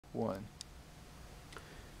1.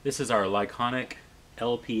 This is our Lyconic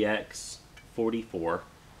LPX 44.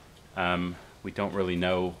 We don't really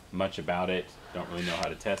know much about it, don't really know how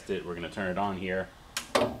to test it. We're going to turn it on here.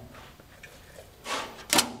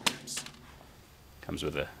 Oops. Comes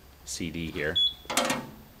with a CD here.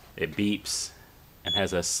 It beeps and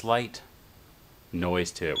has a slight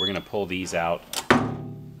noise to it. We're going to pull these out.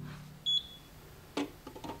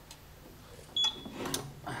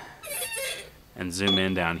 And zoom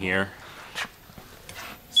in down here.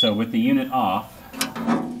 So with the unit off,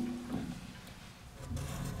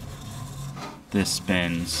 this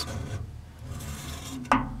spins.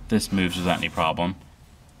 This moves without any problem.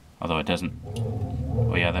 Although it doesn't.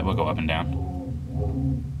 Oh yeah, that will go up and down.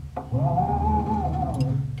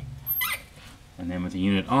 And then with the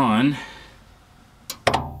unit on,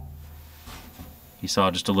 you saw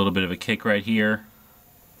just a little bit of a kick right here.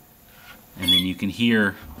 And then you can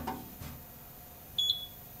hear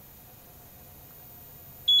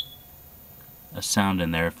a sound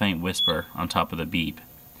in there, a faint whisper on top of the beep.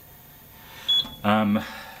 And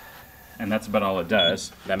that's about all it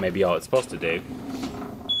does. That may be all it's supposed to do.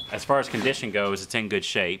 As far as condition goes, it's in good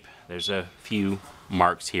shape. There's a few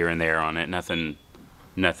marks here and there on it. Nothing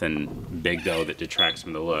big though that detracts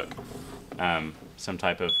from the look. Some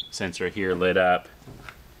type of sensor here lit up.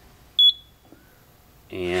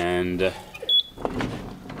 And the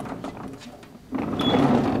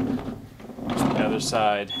other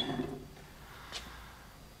side.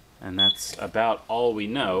 And that's about all we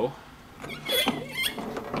know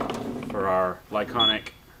for our Lyconic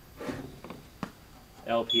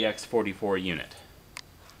LPX 44 unit.